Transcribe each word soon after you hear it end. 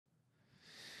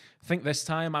I think this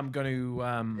time I'm going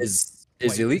to. Is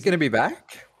Elite going to be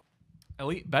back?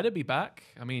 Elite better be back.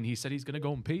 I mean, he said he's going to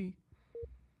go and pee.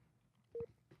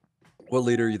 What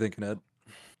leader are you thinking, Ed?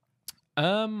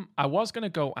 I was going to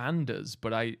go Anders,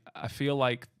 but I feel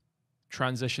like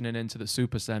transitioning into the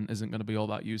Super Sen isn't going to be all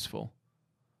that useful.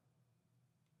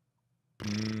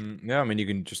 Yeah, I mean you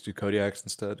can just do Kodiaks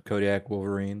instead. Kodiak,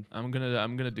 Wolverine. I'm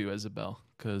gonna do Isabel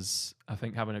because I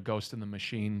think having a Ghost in the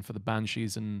Machine for the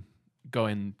Banshees and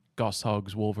going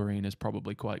Gosshogs Wolverine is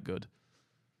probably quite good.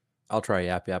 I'll try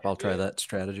Yap Yap. I'll try that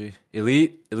strategy.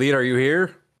 Elite, are you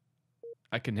here?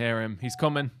 I can hear him. He's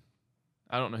coming.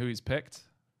 I don't know who he's picked.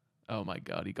 Oh my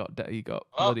god, he got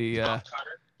bloody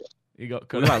he got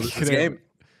cut. We might lose this game.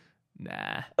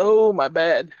 Nah. Oh my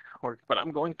bad. But I'm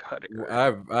going Cutter.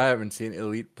 I haven't seen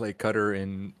Elite play Cutter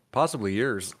in possibly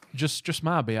years. Just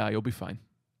my BI, you'll be fine.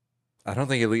 I don't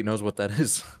think Elite knows what that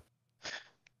is.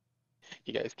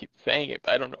 You guys keep saying it,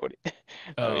 but I don't know what it.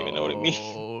 I don't even know what it means.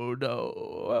 Oh no!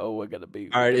 Oh, we're gonna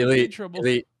be. All right, Elite. Trouble.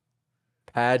 Elite.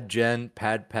 Pad Gen,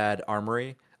 Pad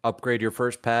Armory. Upgrade your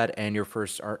first pad and your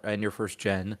first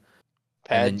gen.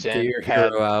 Pad Gen, get your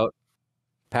hero out.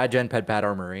 Pad Gen, Pad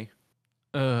Armory.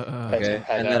 Okay.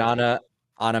 And then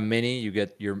on a mini, you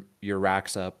get your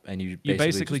racks up, and you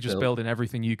basically just building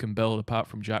everything you can build apart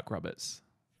from jackrabbits.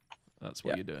 That's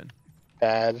what you're doing.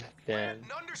 Pad Gen.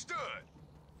 Understood.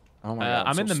 Oh my God,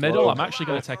 I'm in the middle. I'm actually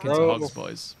going to tech into hogs,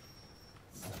 boys.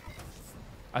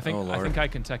 I think I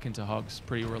can tech into hogs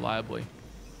pretty reliably.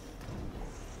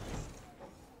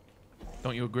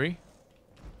 Don't you agree?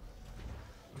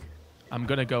 I'm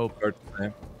gonna go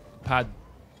pad.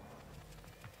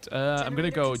 I'm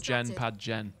gonna go pad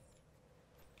gen.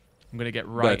 I'm gonna get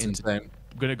right That's into. insane.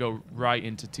 I'm gonna go right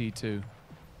into T2.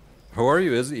 Who are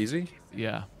you? Is it easy?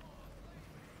 Yeah.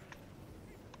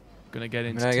 Gonna get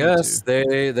into. I T2. guess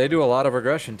they do a lot of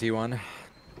aggression. T1.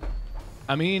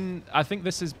 I mean, I think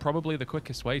this is probably the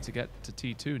quickest way to get to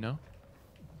T2. No.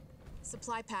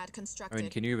 Supply pad constructed. I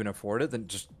mean, can you even afford it? Then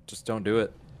just don't do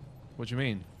it. What do you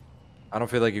mean? I don't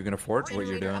feel like you can afford what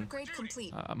you're doing. Upgrade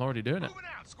complete. I'm already doing it. Moving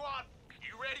out, squad.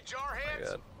 You ready,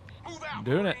 jarheads? Move out, I'm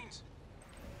doing it. Marines.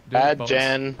 Pad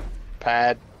Gen,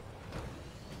 Pad.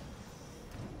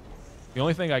 The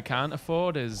only thing I can't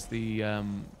afford is the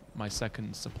my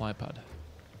second supply pad.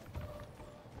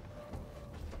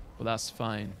 Well, that's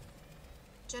fine.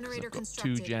 Generator I've got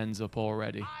constructed. 2 gens up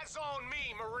already. Eyes on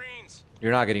me, Marines.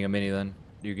 You're not getting a mini then.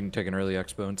 You can take an early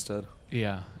expo instead.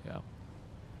 Yeah.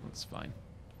 That's fine.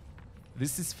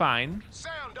 This is fine.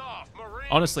 Sound off, Marines.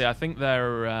 Honestly, I think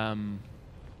they're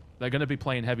going to be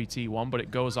playing heavy T1, but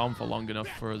it goes on for long enough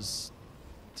for us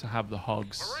to have the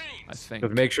hogs, I think.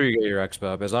 But make sure you get your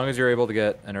expo up. As long as you're able to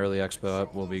get an early expo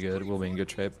up, we'll be good. We'll be in good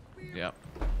shape. Yeah,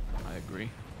 I agree.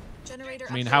 Generator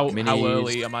I mean, how Minis.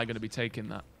 early am I going to be taking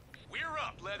that? We're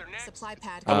up, Leatherneck. Supply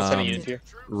pad. I'm sending you here.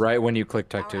 Right when you click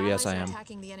Tech Our 2. Yes, I allies are am.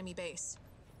 attacking the enemy base.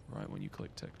 Right when you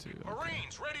click Tech 2. Okay.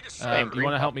 Marines ready to serve. You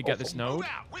want to help me get this node, Move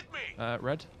out with me.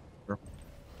 Red? Sure.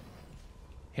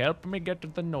 Help me get to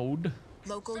the node.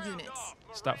 Local Sound units. off,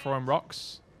 Start Marines. throwing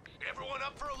rocks. Everyone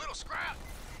up for a little scrap.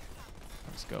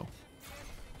 Let's go.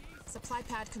 Supply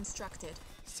pad constructed.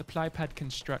 Supply pad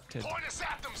constructed. Point us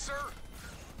at them, sir.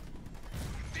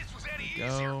 If this was any Go.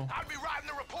 easier, I'd be writing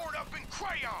the report up in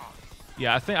crayon.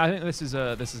 Yeah, I think this is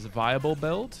a viable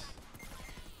build.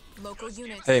 Local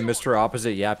units. Hey, Mr.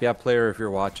 Opposite Yap Yap player, if you're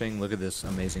watching, look at this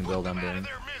amazing build I'm doing.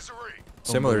 Their misery.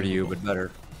 Similar to you, but better.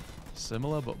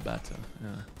 Similar but better. Yeah.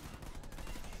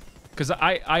 Because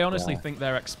I honestly think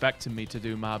they're expecting me to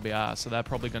do my BR, so they're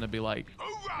probably going to be like,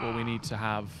 well, we need to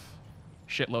have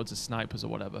shitloads of snipers or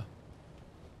whatever.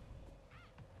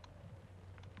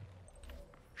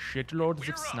 Shitloads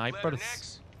of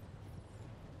snipers.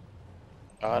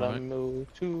 Gotta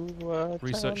move to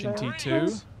Researching town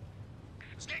T2.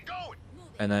 Let's get going.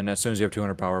 And then as soon as you have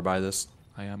 200 power, buy this.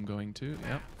 I am going to,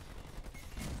 yeah.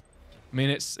 I mean,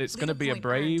 it's going to be a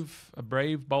brave,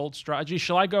 bold strategy.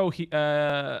 Shall I go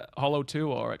Hollow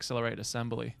 2 or Accelerated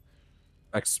Assembly?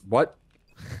 What?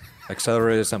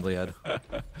 Accelerated assembly head.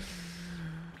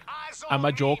 Am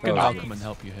I joking? Oh, I'll geez. come and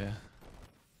help you here.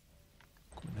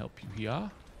 Come and help you here.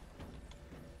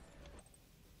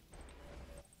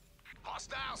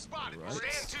 Hostile spotted. Right.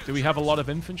 Stand to. Do we have a lot of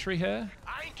infantry here?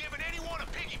 I ain't giving anyone a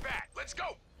piggyback. Let's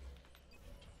go.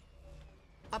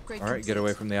 Upgrade All right, get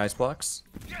away from the ice blocks.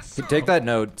 Yes, sir. Take that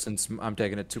node since I'm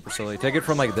taking it super silly. Take it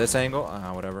from like this angle.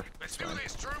 Whatever. Let's do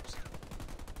this, troops.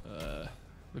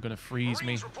 They're going to freeze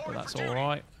me, but that's all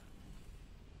right.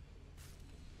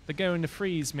 They're going to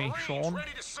freeze me, Marines Sean.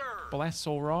 ready to serve. But that's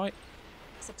all right.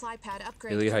 Supply pad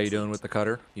upgrade. Elite, how you complete. doing with the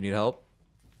cutter? You need help?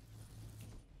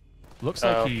 Looks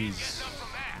like he's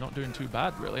not doing too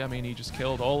bad, really. I mean, he just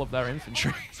killed all of their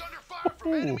infantry.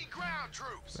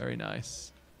 Very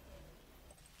nice.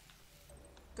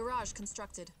 Garage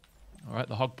constructed. All right,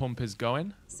 the hog pump is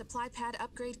going. Supply pad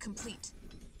upgrade complete.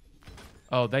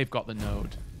 Oh, they've got the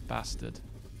node. Bastard.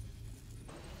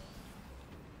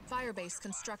 Firebase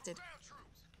constructed.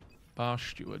 Bar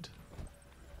steward.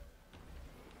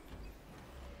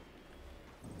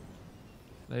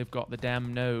 They've got the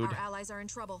damn node. Our allies are in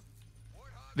trouble.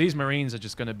 These Marines are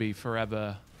just going to be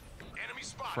forever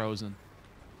frozen.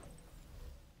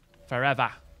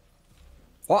 Forever.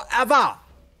 Forever!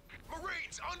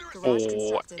 Forever.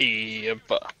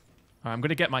 I'm going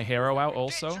to get my hero out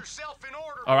also.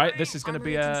 All right, this is going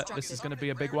to be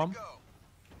a big one.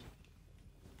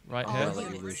 Right here.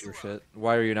 Let you lose your shit.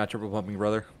 Why are you not triple pumping,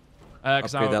 brother?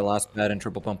 Upgrade that last pad and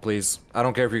triple pump, please. I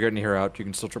don't care if you're getting a hero out. You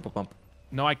can still triple pump.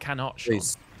 No, I cannot, Sean.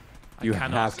 Please. You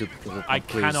have to triple pump, I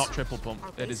please. cannot triple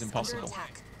pump. It is impossible.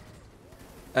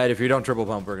 Ed, if you don't triple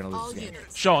pump, we're going to lose this game.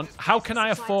 Sean, how can I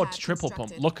afford to triple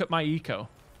pump? Look at my eco.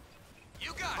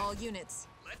 All units.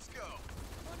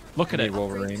 Look at it.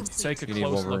 Wolverines. Take a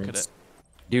close look at it.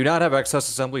 Do you not have excess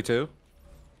assembly too?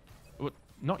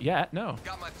 Not yet, no.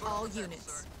 All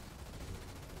units.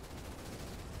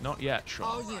 Not yet, Sean.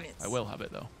 All units. I will have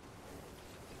it though.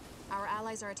 Our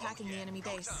allies are attacking the enemy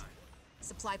base.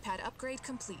 Supply pad upgrade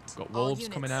complete. Got wolves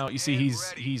coming out. You see,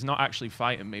 he's not actually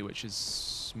fighting me, which is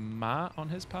smart on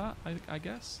his part, I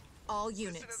guess. All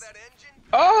units.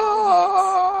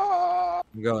 Oh!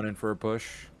 I'm going in for a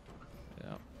push.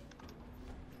 Yeah.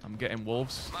 I'm getting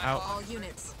wolves out. All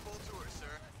units.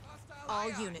 All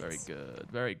units. Very good,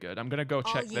 very good. I'm gonna go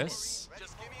check this.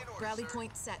 Rally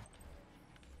point set.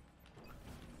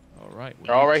 All right.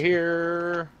 They're all right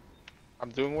here. I'm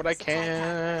doing what I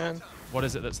can. What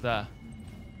is it that's there?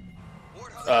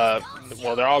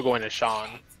 Well, they're all going to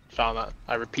Sean. Sean,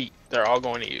 I repeat, they're all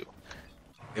going to you.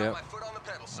 Yep.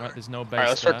 All right, there's no base All right,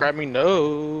 let's start there. grabbing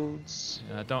nodes.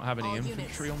 Yeah, I don't have any All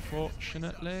infantry, units.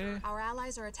 unfortunately. Our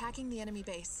allies are attacking the enemy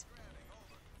base.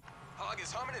 Hog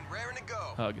is humming and raring to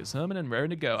go. Hug is humming and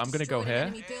raring to go. I'm gonna go Destroyed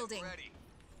an here. enemy building.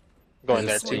 Going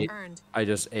there Yes, too. Earned. I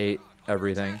just ate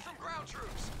everything. Ground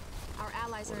troops. Our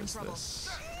allies are in What is trouble. this?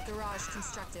 Garage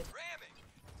constructed.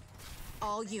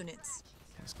 All units.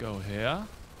 Let's go here.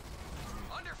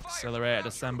 Under fire. Accelerate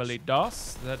assembly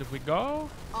DOS. There we go.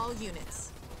 All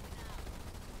units.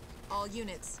 All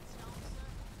units.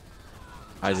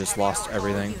 I just lost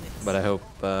everything, but I hope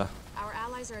Our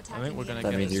allies are attacking. think we're the gonna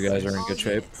enemy get means this you guys space. are in good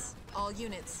shape. Units. All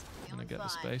units. I'm gonna get the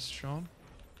space, Sean.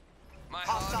 My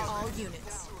hog All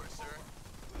units.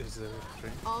 Is there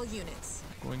All units.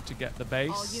 Going to get the All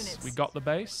base. units. We got the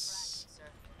base.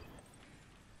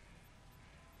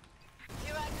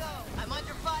 Here I go. I'm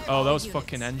under fire. Oh, those units.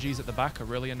 fucking NGs at the back are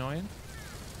really annoying.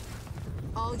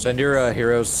 All send your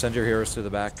heroes. Send your heroes to the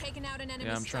back. Taking out an enemy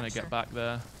Yeah, I'm trying to get structure. back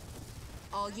there.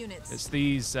 All units. It's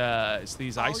these ice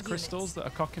units. crystals that are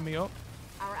cocking me up.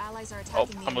 Our allies are Oh, attacking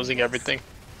the I'm enemy losing base. everything.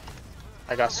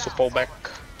 I got Suppo back.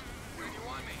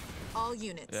 All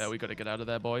units. Yeah, we got to get out of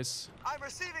there, boys. I'm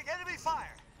receiving enemy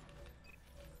fire.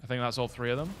 I think that's all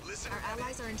three of them. Our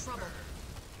allies are in trouble.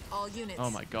 All units. Oh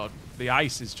my god, the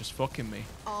ice is just fucking me.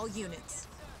 All units.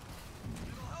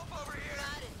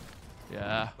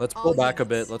 Yeah. Let's All pull back a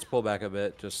bit. units. Let's pull back a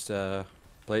bit. Just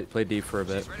play deep for a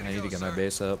bit. I need to get my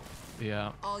base up.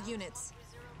 Yeah. All units.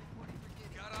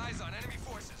 Got eyes on enemy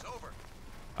forces. Over.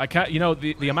 I can't. You know,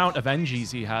 the amount of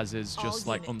NGs he has is All just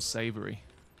like units. unsavory.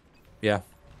 Yeah,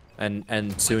 and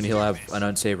soon he'll have an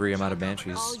unsavory amount of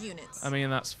banshees. All units. I mean,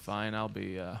 that's fine. I'll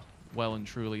be well and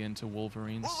truly into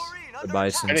Wolverines. Wolverine The under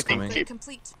bison's Anything coming. keep-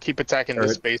 Complete. Keep attacking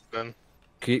this base then.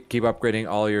 Keep upgrading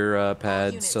all your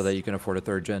pads units. so that you can afford a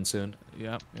third gen soon.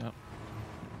 Yep, yep.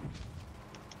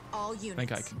 All I units.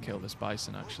 think I can kill this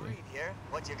bison actually. Wolverine here.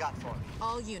 What you got for me?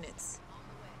 All units.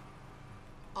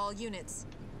 All units.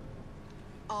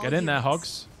 All Get in there, units.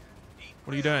 hogs.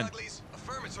 What are you doing? Uglies.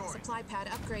 Affirmatory. Supply pad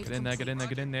upgrade. Get in there, get in there,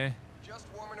 get in there. Just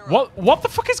warming her up. What the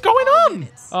fuck is going All on?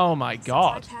 units. Oh my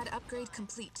god. Supply pad upgrade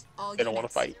complete. All They don't wanna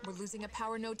units. fight. We're losing a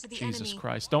power node to the Jesus enemy.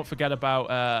 Christ. Don't forget about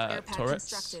Air pad turrets.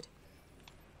 constructed.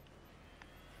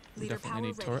 We Leader definitely power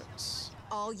need ready. turrets.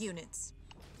 All units.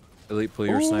 Elite, pull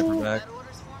your sniper back. Got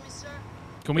orders for me, sir?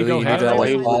 Can we Elite, go you need to here? have like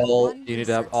Level all. one You need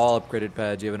to have research. all upgraded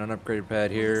pads. You have an unupgraded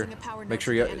pad here. losing a power Make node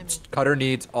sure to you. the enemy. Cutter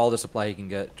needs all the supply he can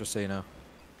get. Just so you know.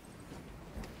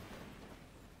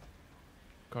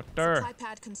 Cutter. Supply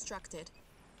pad constructed.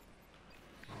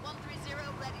 130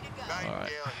 ready to go. Alright. Nightingale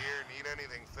here. Need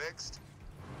anything fixed?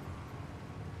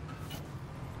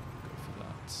 Go for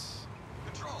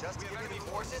that. Control. Just give me the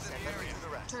forces and let me do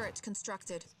the rest. Turret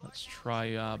constructed. Let's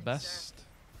try our best.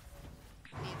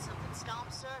 Need something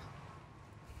stomp, sir?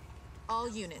 All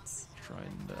units. Try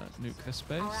and nuke this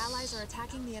base. Our allies are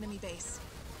attacking the enemy base.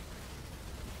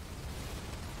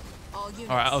 All units.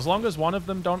 All right, as long as one of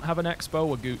them don't have an expo,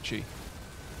 we're Gucci.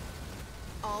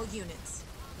 All units.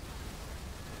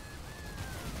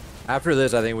 After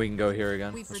this, I think we can go here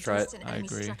again. We've Let's try it. reduced an I enemy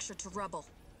agree. structure to rubble.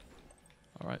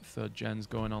 All right, third gen's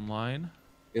going online.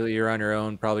 You're on your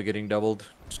own, probably getting doubled.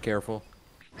 Just careful.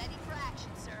 Ready for action,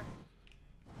 sir.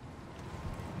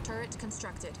 Turret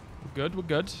constructed. We're good, we're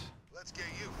good. Let's get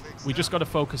you fixed. We just got to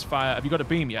focus fire. Have you got a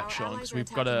beam yet, Our Sean? allies Because are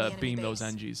we've got attacking to the enemy beam those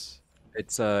base. NGs.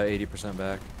 It's 80%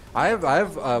 back. I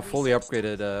have fully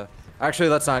upgraded. Actually,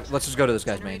 let's just go to this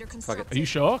guy's main. Generator Fuck it. Are you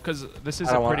sure? Because this is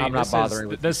I a don't want- pretty. I'm not this bothering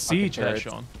is, with there's these fucking siege there, turrets.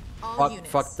 Sean. All units.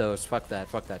 Fuck those. Fuck that.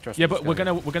 Trust me. Yeah, but just we're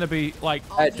go here. gonna be like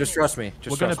All Ed, units. just trust me.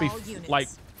 Just we're gonna trust be me. All like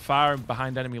units. far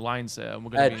behind enemy lines there, and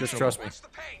we're gonna Ed, be in just trouble. trust me. Watch the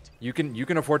paint. You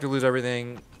can afford to lose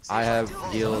everything. I have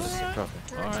heals. Trust me.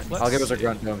 Turret All right, constructed. let's I'll give us a see.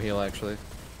 grunt dome heal actually.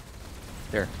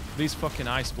 Here. These fucking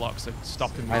ice blocks are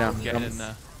stopping me I know. from getting in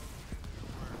there.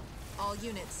 All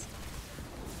units.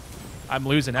 I'm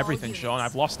losing All everything, units. Sean.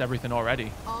 I've lost everything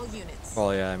already. All units.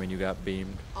 Well, yeah. I mean, you got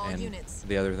beamed All and units.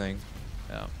 the other thing.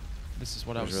 Yeah. This is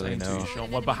what I was There's really saying to no- you, Sean.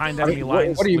 An We're enemy behind building. enemy What-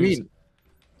 lines. what do you losing. mean?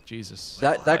 Jesus.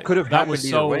 That could have That happened was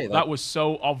either so way. that was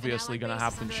so obviously allied gonna base is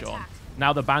happen, under Sean. attack.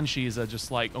 Now the Banshees are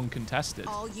just like uncontested,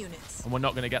 All units. and we're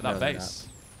not gonna get that No, they're base.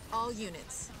 All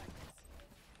units.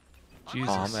 Jesus.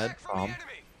 Calm, Ed. From the Calm.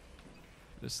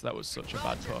 enemy. That was such a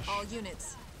bad push. All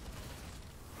units.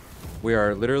 We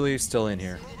are literally still in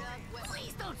here.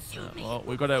 Please don't shoot Yeah, well,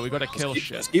 we gotta kill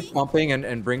shit. Just keep pumping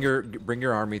and bring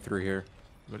your army through here.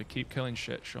 We gotta keep killing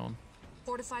shit, Sean.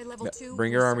 Fortify level 2.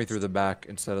 Bring your army researched. through the back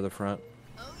instead of the front.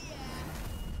 Oh yeah.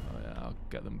 Oh yeah, I'll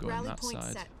get them going Rally that point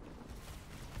side. set.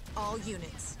 All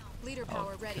units. Leader I'll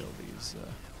power ready. kill these.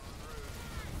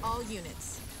 All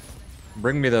units.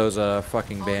 Bring me those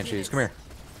fucking All banshees. units. Come here.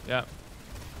 Yeah,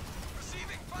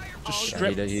 Receiving fire. just All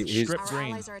strip, units. He's- strip Our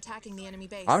green. allies are attacking the enemy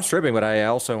base. I'm stripping, but I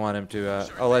also want him to.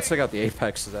 Oh, let's take out the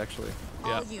apexes actually.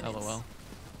 Yeah, All units. lol.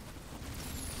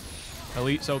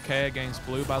 Elite's okay against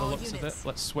blue by the All looks of it. units.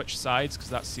 Let's switch sides because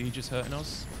that siege is hurting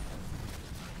us.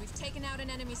 We've taken out an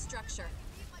enemy structure.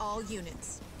 All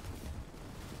units.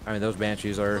 I mean, those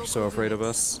banshees are so afraid of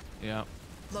units. us. Yeah.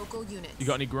 Local units. You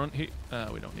got any grunt heat?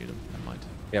 We don't need them. Never mind.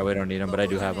 Yeah, we don't need them, but I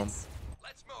do Local have them. units.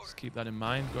 Let's motor. Let's keep that in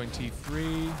mind. Going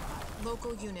T3.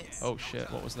 Local units. Oh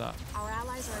shit, what was that? Our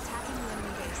allies are attacking the enemy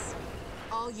base.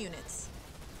 All units.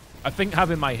 I think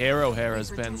having my hero here has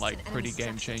We've been reduced like an enemy pretty structure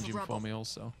game to changing for rubble. me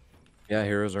also. Yeah,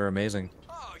 heroes are amazing.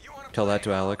 Oh, you wanna Tell that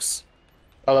play? to Alex.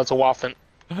 Oh, that's a waffin.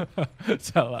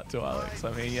 Tell that to Alex.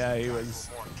 I mean, yeah, he was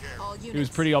All units. he was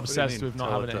pretty obsessed mean, with not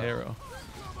tell having it a to- hero.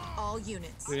 All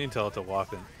units. We didn't tell it to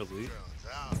walk in. Elite.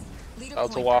 Leader Oh,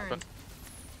 it's a point waffin. earned.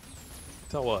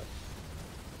 Tell what?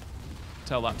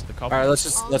 Tell that to the All copper. right, let's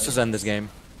just end this game.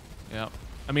 Yeah.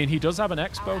 I mean, he does have an Our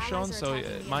expo, allies Sean, are so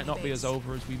attacking it the might not enemy be as base.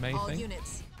 over as we may All think.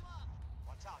 units.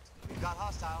 Watch out. We've got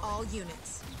hostiles. All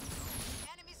units.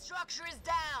 Enemy structure is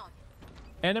down.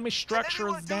 Enemy structure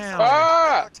Anyone is do down. something?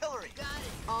 Ah! Artillery. Got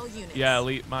it. All units. Yeah,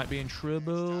 Elite might be in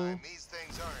trouble. Time, these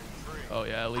things aren't free. Oh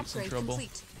yeah, Elite's in Upgrade trouble.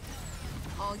 complete.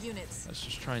 All units. Let's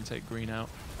just try and take green out.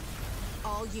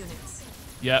 All units.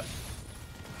 Yep.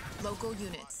 Local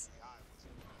units.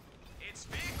 It's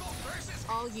vehicle versus.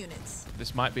 All units.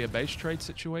 This might be a base trade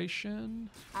situation.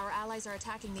 Our allies are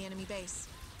attacking the enemy base.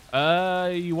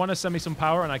 You want to send me some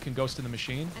power and I can ghost in the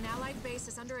machine? An allied base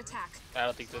is under attack. I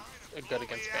don't think they're good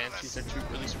against Banshees. They're too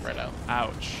really spread out.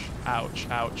 Ouch. Ouch.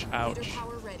 Ouch. Leader Ouch.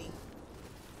 power ready.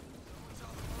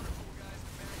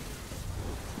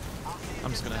 I'm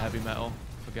just gonna heavy metal.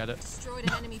 Forget it. Destroyed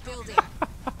an enemy building.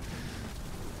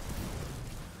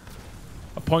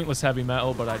 A pointless heavy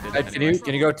metal, but I did Ed, it can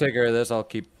anyway. you go take care of this? I'll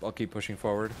keep pushing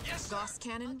forward. Gauss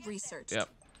cannon researched. Yep.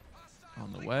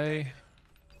 On the way.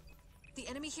 The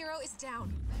enemy hero is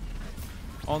down.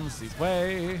 On the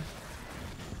way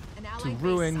An to allied base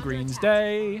ruin under Green's attack.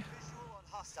 day.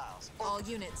 Hostiles. All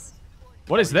units.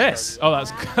 What is this? Oh,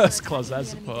 that's Our allies are that's close. attacking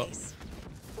That's the enemy support. base.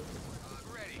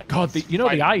 God, the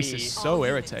Might ice be. is so All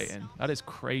units. irritating. That is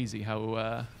crazy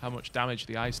how much damage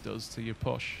the ice does to your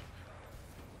push.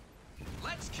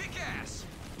 Let's kick ass.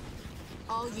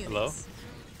 All units.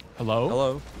 Hello? Hello?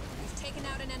 Hello. We've taken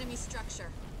out an enemy structure.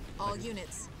 All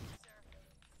units.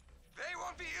 They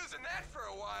won't be using that for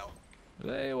a while.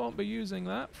 They won't be using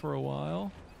that for a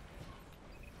while.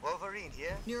 Wolverine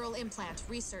here. Neural implant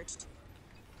researched.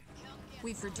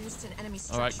 We've reduced an enemy All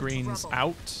structure right, to Green's rubble.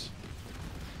 out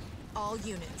All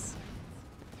units.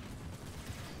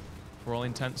 for all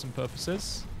intents and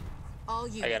purposes. All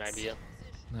units. I got an idea.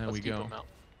 There Let's we keep go. them out.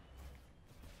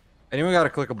 Anyone got to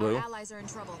click a Our blue? allies are in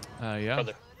trouble. Yeah.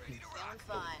 Brother. Doing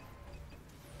fine.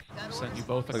 Got Sent you orders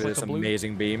both a Look at click this of blue.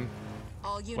 amazing beam.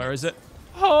 All units. Where is it?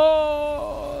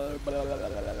 Oh! Blah, blah, blah,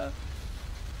 blah, blah.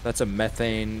 That's a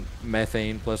methane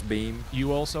plus beam.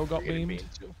 You also got You're getting beamed?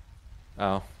 beamed too.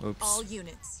 Oh, oops. All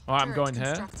units. Oh, I'm Turret going here.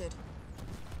 constructed.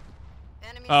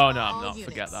 Enemy Oh spotted. no, I'm All not. units.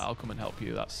 Forget that. I'll come and help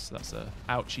you. That's a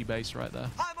ouchie base right there.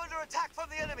 I'm under attack from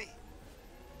the enemy.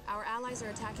 Our allies are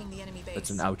attacking the enemy base. That's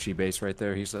an ouchie base right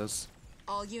there, he says.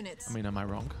 All units. I mean, am I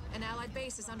wrong? An allied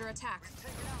base is under attack.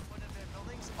 Taking out one of their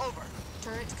buildings. Over.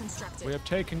 Turret constructed. We are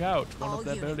taking out one All of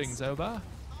their units. buildings over.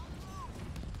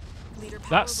 Leader power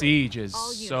That ready. siege is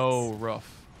All so units.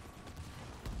 rough.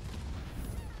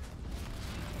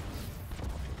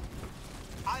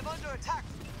 I'm under attack.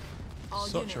 All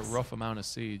Such a units. rough amount of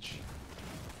siege.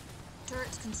 Turret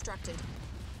constructed.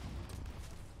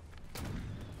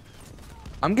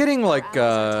 I'm getting like, Our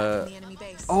allies are attacking the enemy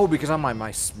base. oh, because I'm my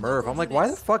Smurf. Local I'm like, why the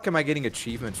units. fuck am I getting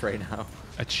achievements right now?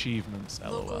 Achievements,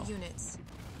 Local lol. units.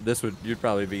 You'd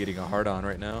probably be getting a hard on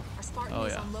right now. Our Spartan Oh,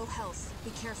 is yeah. on low health.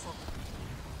 Be careful.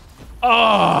 Oh,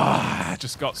 I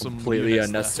just got some Completely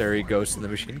units there. unnecessary ghost in the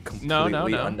machine.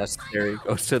 Completely No. unnecessary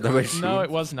ghost in the machine. No,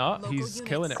 it was not. Local He's units.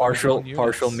 killing it. with his own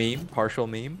Partial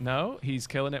units. meme. No, he's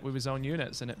killing it with his own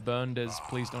units, and it burned his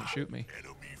 "Please don't shoot me."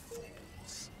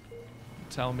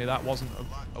 Tell me that wasn't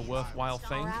a worthwhile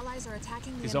thing. Our allies are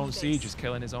attacking the His enemy own siege base. is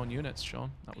killing his own units, Sean.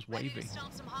 That was Ready wavy. to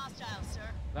stomp some hostiles, sir.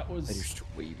 That That was is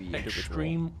wavy individual.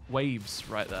 extreme waves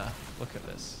right there. Look at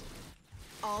this.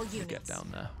 All Get units. down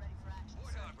there.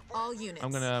 All units.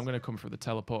 I'm gonna come for the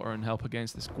teleporter and help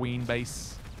against this green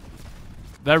base.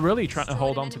 They're really trying to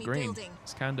hold Destroyed an on to enemy green. building.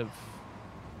 It's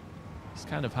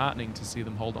kind of heartening to see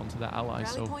them hold on to their ally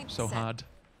Rally point so set. hard.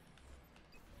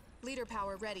 Leader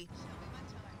power ready.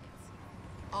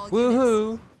 All units.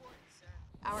 Woohoo!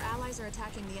 Our allies are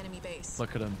attacking the enemy base.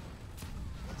 Look at him.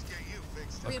 Let's get you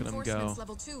fixed. Look at him Reinforcements go.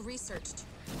 level 2 researched.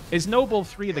 Is Noble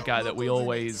 3 the guy that we Local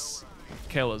always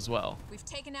kill as well? We've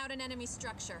taken out an enemy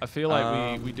structure. I feel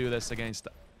like we do this against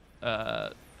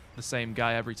the same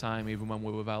guy every time, even when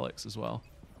we're with Alex as well.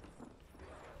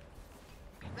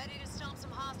 Ready to stomp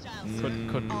some hostiles, Mm.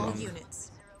 sir. Could be All wrong.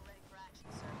 units. Zero ready for action,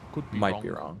 sir. Could be Might wrong. be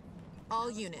wrong. All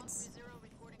units. Zero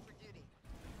reporting for duty.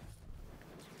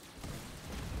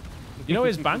 You know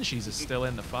his Banshees are still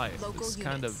in the fight. Local It's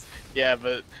kind units. of Yeah,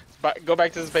 but go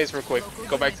back to this base real quick. Local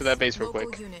Go back to units. that base real Local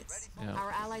quick. Units. Yeah.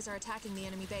 Our allies are attacking the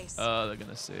enemy base. they're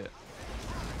gonna see it.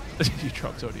 You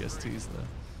dropped ODSTs there.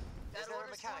 Got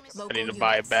orders for me, sir. Local I need to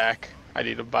buy it units. back. I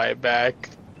need to buy it back.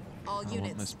 All I want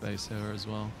units. this base here as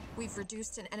well. We've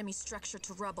reduced an enemy structure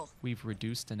to rubble. We've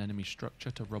reduced an enemy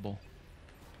structure to rubble.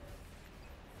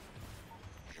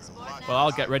 Spartan Well,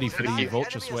 I'll get ready for Thank the you.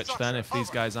 vulture switch then if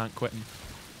these guys aren't quitting.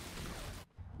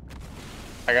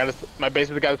 My base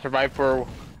has got to survive for a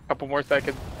couple more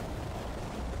seconds.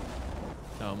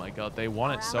 Oh my god, they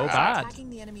want Our it so allies are bad. attacking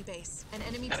the enemy base. An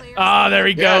enemy player. Ah, there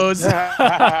he goes.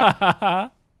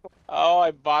 Oh,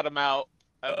 I bought him out.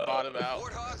 I bought him out.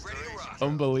 Warthog ready to rock.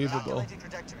 Unbelievable. Calculating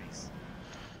trajectories.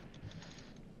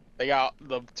 They got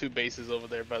the 2 bases over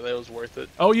there, but it was worth it.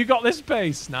 Oh, you got this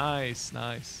base. Nice,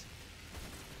 nice.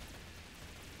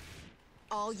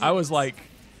 All units.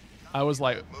 I was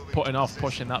like putting off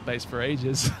pushing that base for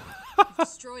ages.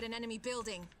 Destroyed an enemy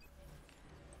building.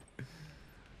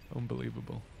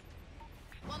 Unbelievable.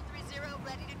 130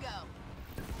 ready to go.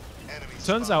 Enemy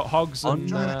Turns spotted. out hogs and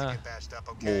Trying to get bashed up,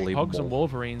 okay? Holy hogs and moly.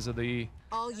 wolverines are the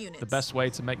All units. best way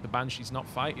to make the banshees not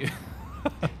fight you.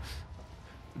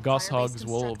 Goss Fire base hogs,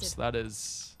 wolves. constructed. That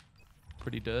is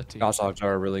pretty dirty. Goshawks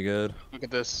are really good. Look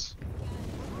at this.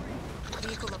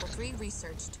 Vehicle level 3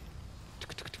 researched.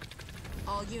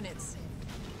 All units.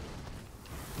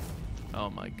 Oh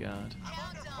my god.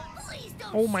 Please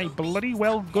don't Oh my shoot me. bloody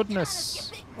well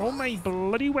goodness. Oh my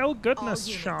bloody well goodness,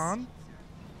 units. Sean.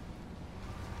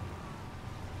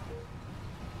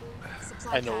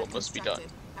 Supply I know pad what must be done.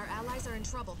 constructed. Our allies are in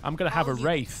trouble. I'm gonna have All a units.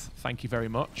 wraith. Thank you very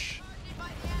much. By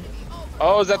the enemy. Over.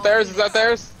 Oh, is that theirs? Is that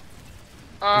theirs? Is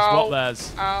Ow. what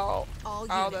theirs. Ow. All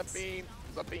Ow, units. that beam.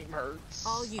 That beam hurts.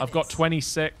 All units. I've got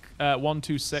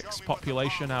 126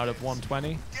 population out of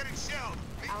 120. Getting shelled.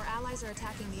 Our allies are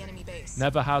attacking the enemy base.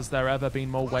 Never has there ever been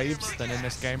more waves than in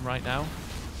this game right now.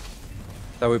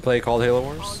 That we play called Halo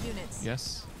All Wars? units.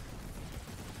 Yes.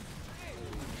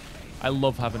 I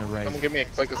love having a Someone wraith. give me a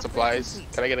click of supplies.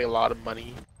 Can I get a lot of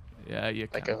money? Yeah, you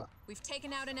Like can. a. We've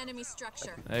taken out an enemy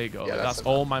structure. There you go. Yeah, that's that's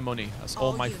all my money. That's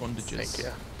all All my units. fundages. Thank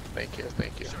you. Thank you.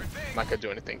 Thank you. I'm not gonna do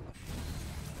anything.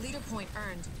 Leader point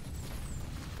earned.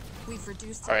 We've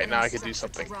reduced. All right, now enemy I can do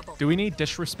structure to something. rubble. Do we need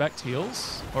disrespect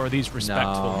heals? Or are these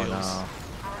respectful No, heals? no.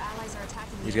 Our allies are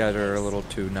attacking These guys are a little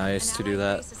too nice to do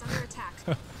that.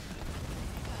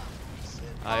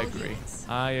 I agree.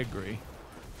 I agree.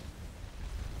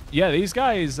 Yeah, these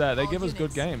guys, they give us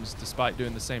good games despite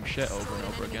doing the same shit over and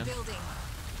over again.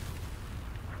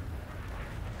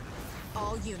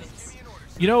 All units.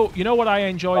 You know what I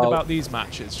enjoyed about these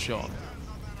matches, Sean?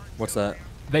 What's that?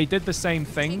 They did the same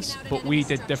things, but we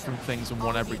did different things and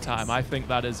won every time. I think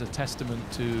that is a testament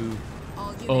to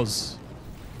us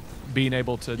being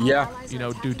able to, you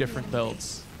know, do different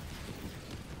builds.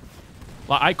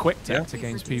 Like, I quick tipped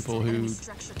against people who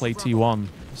play T1,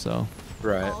 so.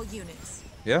 Right.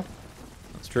 Yeah.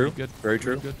 That's true. Good. Very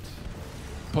true. Good.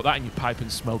 Put that in your pipe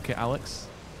and smoke it, Alex.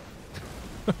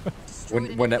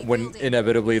 when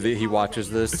inevitably he watches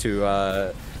this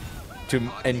to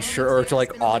ensure or to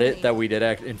like audit that we did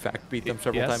in fact beat them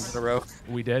several times in a row.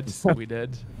 We did. We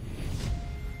did.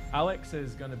 Alex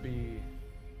is gonna be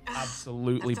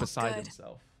absolutely beside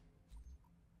himself.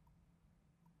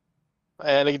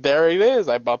 And there it is.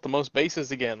 I bought the most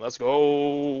bases again. Let's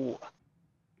go.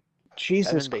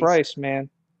 Jesus Christ, man.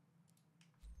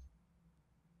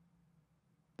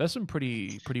 There's some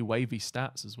pretty wavy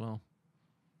stats as well.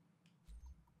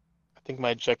 I think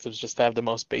my objective is just to have the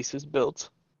most bases built.